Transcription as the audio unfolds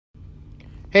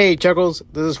Hey, Chuckles.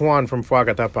 This is Juan from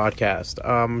Fuagata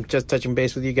Podcast. Just touching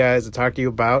base with you guys to talk to you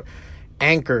about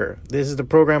Anchor. This is the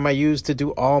program I use to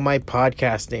do all my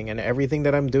podcasting and everything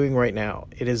that I'm doing right now.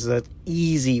 It is an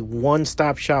easy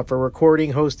one-stop shop for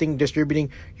recording, hosting,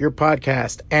 distributing your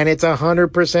podcast, and it's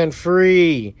 100%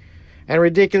 free and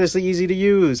ridiculously easy to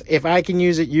use. If I can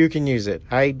use it, you can use it.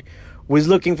 I was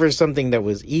looking for something that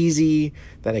was easy,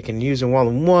 that I can use in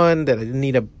one-on-one, that I didn't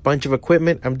need a bunch of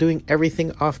equipment. I'm doing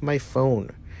everything off my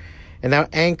phone. And now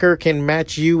Anchor can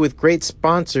match you with great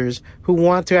sponsors who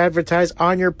want to advertise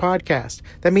on your podcast.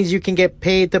 That means you can get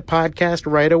paid to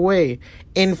podcast right away.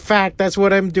 In fact, that's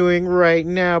what I'm doing right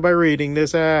now by reading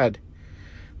this ad.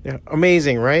 Yeah,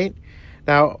 amazing, right?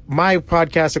 Now, my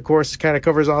podcast, of course, kind of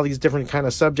covers all these different kind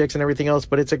of subjects and everything else,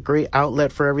 but it's a great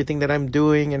outlet for everything that I'm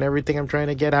doing and everything I'm trying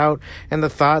to get out and the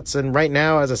thoughts. And right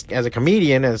now, as a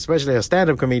comedian, and especially a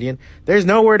stand-up comedian, there's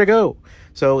nowhere to go.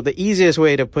 So the easiest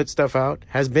way to put stuff out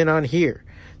has been on here,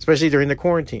 especially during the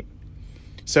quarantine.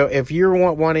 So if you're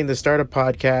wanting to start a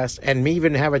podcast and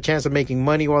even have a chance of making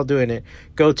money while doing it,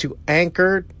 go to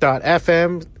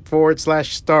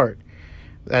anchor.fm/start.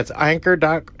 That's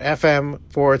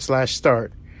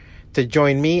anchor.fm/start to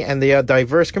join me and the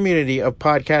diverse community of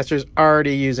podcasters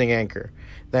already using Anchor.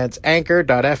 That's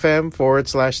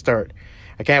anchor.fm/start.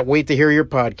 I can't wait to hear your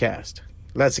podcast.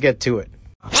 Let's get to it.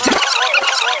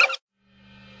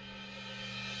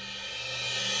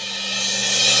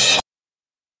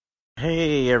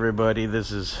 Hey everybody,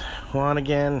 this is Juan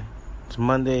again. It's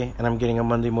Monday and I'm getting a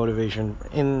Monday motivation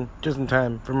just in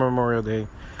time for Memorial Day.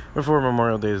 Before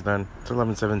Memorial Day is done. It's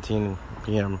 11:17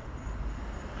 p.m.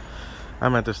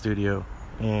 I'm at the studio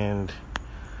and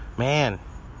man,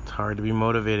 it's hard to be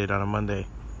motivated on a Monday.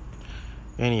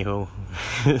 Anywho,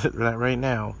 not right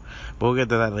now, but we'll get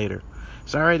to that later.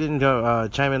 Sorry I didn't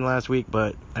chime in last week,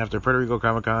 but after Puerto Rico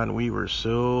Comic Con, we were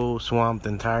so swamped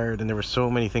and tired and there were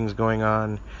so many things going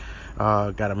on.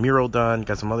 Got a mural done,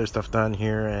 got some other stuff done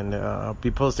here, and I'll be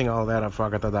posting all that on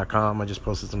fuagata.com. I just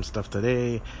posted some stuff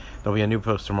today. There'll be a new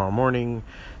post tomorrow morning.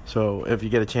 So if you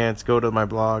get a chance, go to my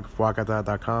blog,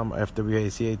 fuagata.com,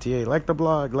 FWACATA. Like the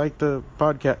blog, like the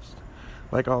podcast,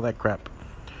 like all that crap.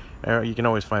 You can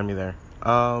always find me there.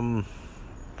 So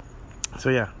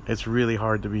yeah, it's really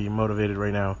hard to be motivated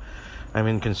right now. I'm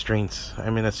in constraints.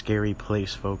 I'm in a scary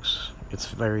place, folks. It's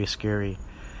very scary.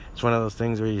 It's one of those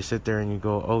things where you sit there and you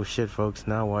go, oh shit, folks,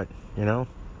 now what? You know?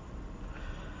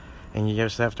 And you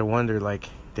just have to wonder, like,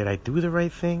 did I do the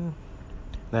right thing?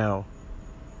 Now,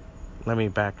 let me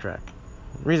backtrack.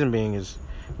 Reason being is,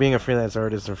 being a freelance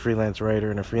artist, a freelance writer,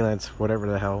 and a freelance whatever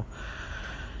the hell,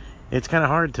 it's kind of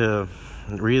hard to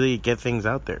really get things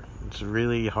out there. It's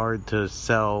really hard to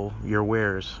sell your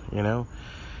wares, you know?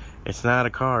 It's not a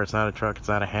car, it's not a truck, it's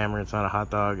not a hammer, it's not a hot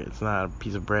dog, it's not a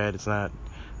piece of bread, it's not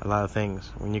a lot of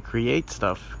things. When you create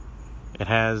stuff, it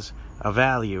has a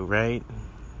value, right?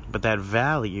 But that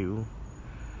value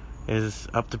is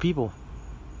up to people.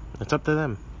 It's up to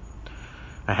them.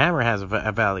 A hammer has a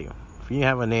value. If you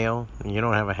have a nail and you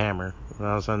don't have a hammer, then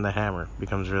all of a sudden the hammer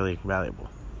becomes really valuable.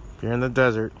 If you're in the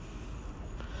desert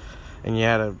and you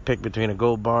had to pick between a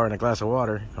gold bar and a glass of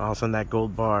water, all of a sudden that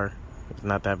gold bar is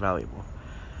not that valuable.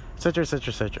 Etc., etc.,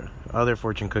 etc. Other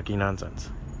fortune cookie nonsense.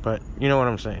 But you know what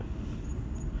I'm saying.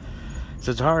 So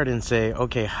it's hard and say,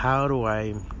 okay, how do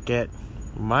I get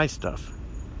my stuff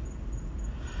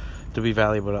to be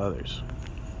valuable to others?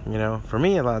 You know, for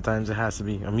me, a lot of times it has to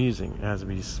be amusing. It has to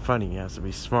be funny. It has to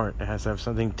be smart. It has to have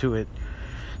something to it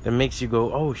that makes you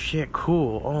go, oh shit,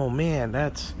 cool. Oh man,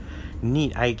 that's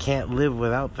neat. I can't live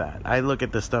without that. I look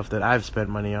at the stuff that I've spent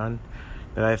money on,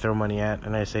 that I throw money at,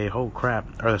 and I say, oh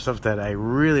crap. Or the stuff that I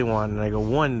really want, and I go,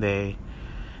 one day,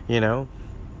 you know,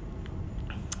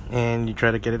 and you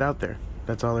try to get it out there.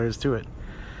 That's all there is to it.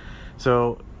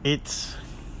 So it's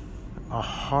a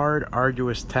hard,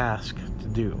 arduous task to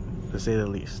do, to say the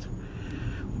least.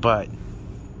 But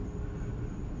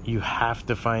you have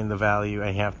to find the value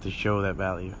and you have to show that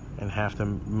value and have to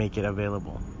make it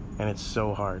available. And it's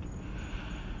so hard.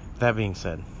 That being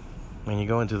said, when you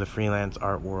go into the freelance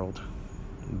art world,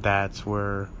 that's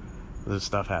where the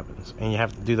stuff happens. And you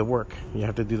have to do the work. You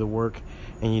have to do the work,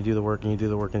 and you do the work, and you do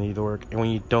the work, and you do the work. And when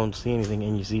you don't see anything,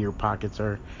 and you see your pockets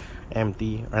are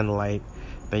empty and light,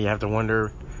 then you have to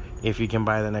wonder if you can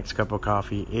buy the next cup of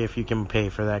coffee, if you can pay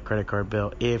for that credit card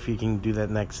bill, if you can do that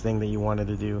next thing that you wanted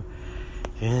to do.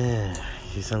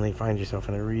 You suddenly find yourself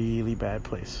in a really bad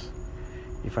place.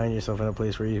 You find yourself in a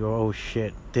place where you go, oh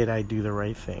shit, did I do the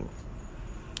right thing?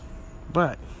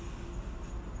 But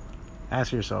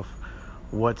ask yourself,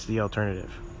 what's the alternative?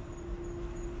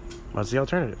 What's the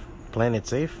alternative? Playing it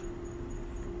safe?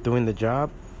 Doing the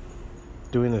job?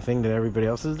 doing the thing that everybody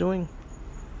else is doing,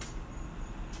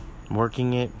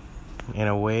 working it in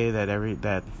a way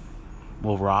that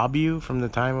will rob you from the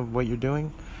time of what you're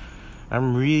doing.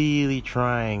 I'm really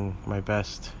trying my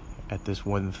best at this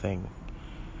one thing,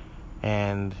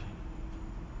 and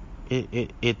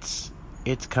it's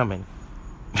coming.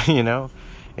 You know,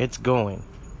 it's going.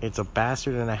 It's a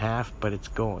bastard and a half, but it's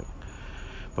going.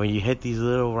 When you hit these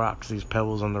little rocks, these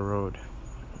pebbles on the road,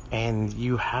 and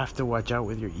you have to watch out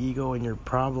with your ego and your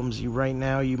problems. Right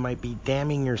now you might be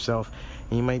damning yourself,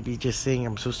 and you might be just saying,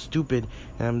 I'm so stupid,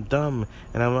 and I'm dumb,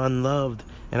 and I'm unloved,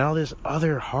 and all this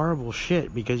other horrible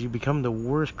shit, because you become the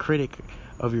worst critic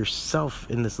of yourself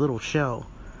in this little shell.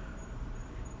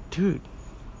 Dude,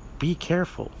 be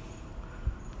careful.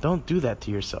 Don't do that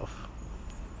to yourself.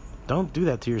 Don't do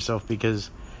that to yourself, because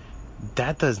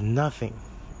that does nothing.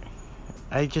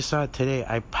 I just saw it today.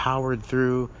 I powered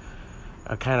through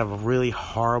a kind of a really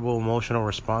horrible emotional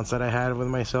response that I had with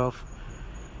myself,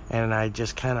 and I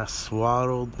just kind of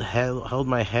held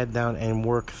my head down and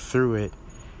worked through it,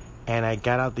 and I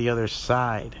got out the other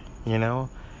side, you know,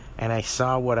 and I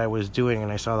saw what I was doing,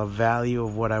 and I saw the value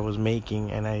of what I was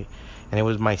making, and it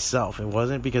was myself. It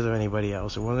wasn't because of anybody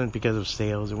else. It wasn't because of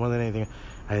sales. It wasn't anything.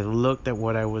 I looked at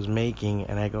what I was making,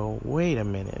 and I go, wait a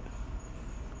minute,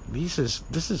 this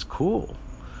is cool.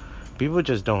 People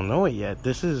just don't know it yet.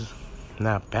 This is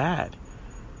not bad.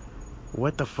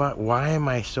 What the fuck? Why am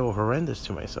I so horrendous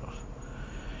to myself?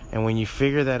 And when you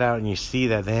figure that out and you see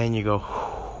that, then you go,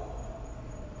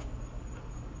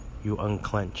 you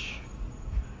unclench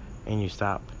and you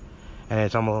stop. And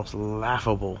it's almost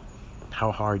laughable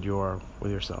how hard you are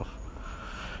with yourself.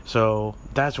 So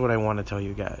that's what I want to tell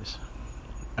you guys.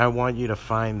 I want you to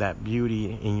find that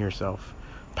beauty in yourself.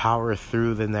 Power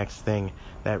through the next thing.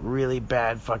 That really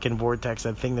bad fucking vortex,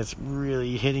 that thing that's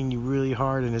really hitting you really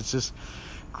hard, and it's just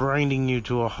grinding you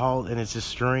to a halt, and it's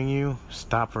destroying you.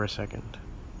 Stop for a second.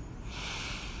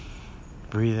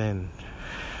 Breathe in.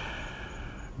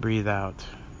 Breathe out.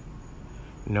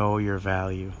 Know your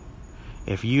value.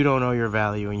 If you don't know your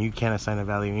value, and you can't assign a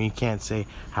value, and you can't say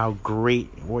how great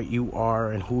what you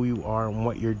are and who you are and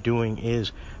what you're doing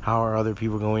is, how are other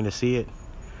people going to see it?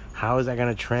 How is that going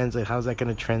to translate? How is that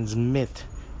going to transmit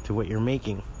to what you're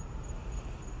making?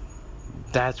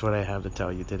 That's what I have to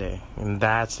tell you today. And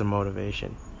that's the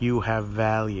motivation. You have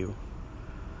value.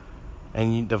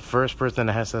 And the first person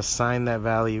that has to assign that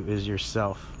value is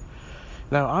yourself.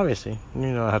 Now, obviously,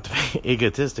 you don't have to be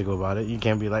egotistical about it. You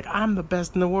can't be like, I'm the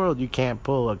best in the world. You can't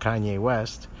pull a Kanye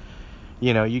West.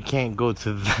 You can't go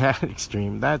to that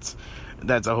extreme. That's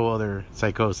a whole other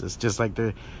psychosis. Just like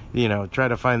try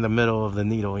to find the middle of the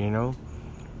needle,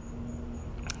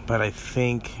 But I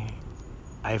think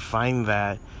I find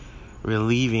that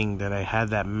relieving, that I had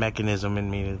that mechanism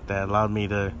in me that allowed me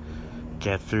to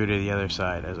get through to the other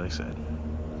side, as I said.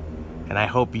 And I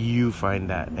hope you find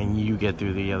that and you get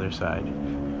through the other side.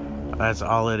 That's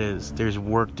all it is. There's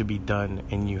work to be done,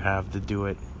 and you have to do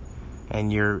it.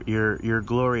 And you're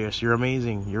glorious. You're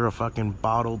amazing. You're a fucking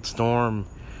bottled storm.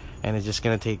 And it's just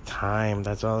going to take time.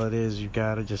 That's all it is. You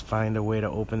got to just find a way to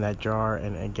open that jar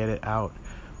and get it out.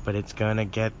 But it's going to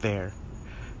get there.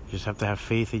 You just have to have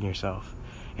faith in yourself.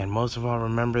 And most of all,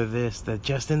 remember this, that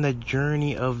just in the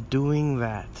journey of doing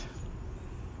that,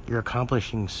 you're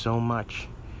accomplishing so much.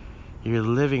 You're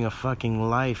living a fucking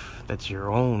life that's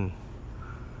your own.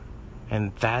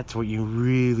 And that's what you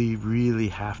really, really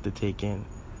have to take in.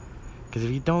 Because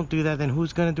if you don't do that, then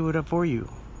who's going to do it for you?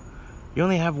 You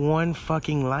only have one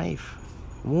fucking life.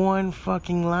 One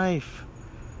fucking life.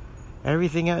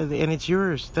 Everything else, and it's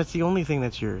yours. That's the only thing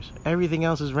that's yours. Everything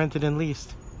else is rented and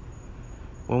leased.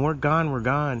 When we're gone,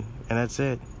 and that's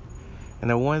it. And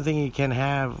the one thing you can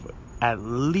have, at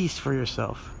least for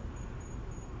yourself,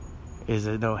 is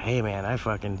to know, hey man, I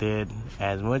fucking did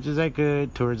as much as I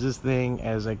could towards this thing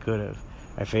as I could have.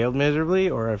 I failed miserably,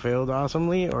 or I failed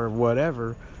awesomely, or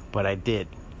whatever, but I did.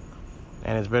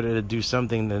 And it's better to do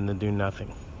something than to do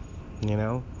nothing.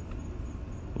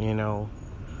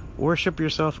 Worship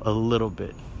yourself a little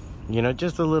bit.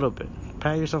 Just a little bit.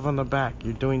 Pat yourself on the back.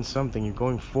 You're doing something. You're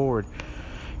going forward.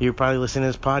 You're probably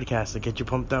listening to this podcast to get you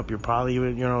pumped up. You're probably,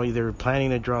 either planning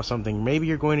to draw something. Maybe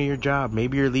you're going to your job.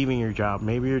 Maybe you're leaving your job.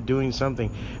 Maybe you're doing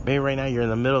something. Maybe right now you're in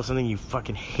the middle of something you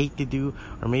fucking hate to do.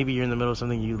 Or maybe you're in the middle of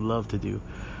something you love to do.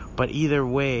 But either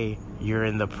way, you're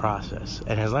in the process.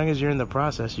 And as long as you're in the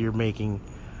process, you're making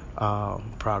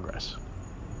progress.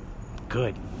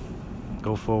 Good.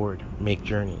 Go forward. Make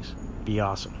journeys. Be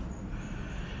awesome.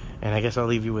 And I guess I'll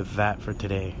leave you with that for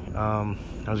today. I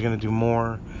was going to do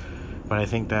more, but I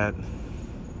think that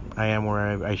I am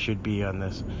where I should be on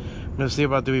this. gonna see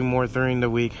about doing more during the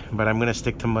week, but I'm gonna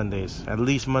stick to Mondays. At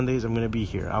least Mondays, I'm gonna be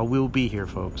here. I will be here,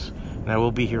 folks, and I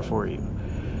will be here for you.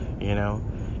 You know,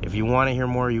 if you want to hear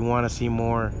more, you want to see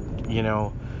more, you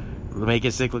know, make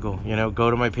it cyclical. You know, go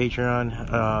to my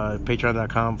Patreon,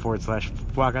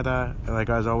 patreon.com/Wakata. Like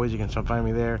as always, you can still find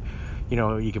me there. You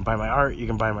know, you can buy my art, you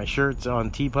can buy my shirts on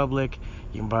TeePublic,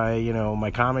 you can buy, you know, my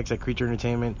comics at Creature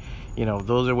Entertainment. You know,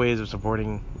 those are ways of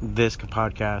supporting this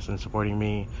podcast and supporting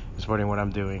me, and supporting what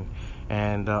I'm doing.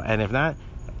 And if not,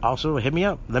 also hit me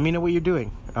up. Let me know what you're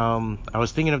doing. I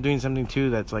was thinking of doing something too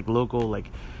that's like local, like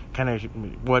kind of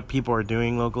what people are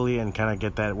doing locally, and kind of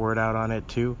get that word out on it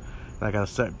too, like a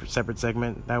separate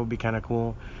segment. That would be kind of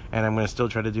cool. And I'm going to still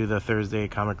try to do the Thursday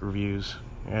comic reviews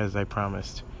as I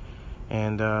promised.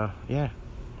 And yeah,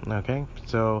 okay,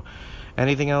 so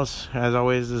anything else, as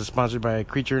always, is sponsored by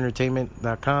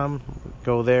creatureentertainment.com.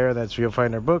 Go there, that's where you'll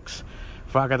find our books.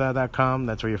 Wakata.com,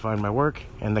 that's where you'll find my work.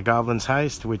 And The Goblin's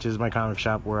Heist, which is my comic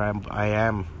shop where I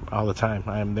am all the time.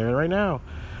 I am there right now.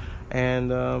 And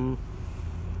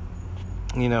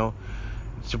you know,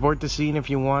 support the scene if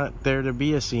you want there to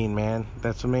be a scene, man.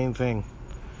 That's the main thing.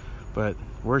 But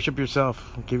worship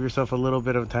yourself. Give yourself a little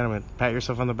bit of time. Pat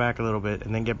yourself on the back a little bit,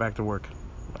 and then get back to work.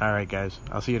 All right, guys.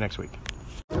 I'll see you next week.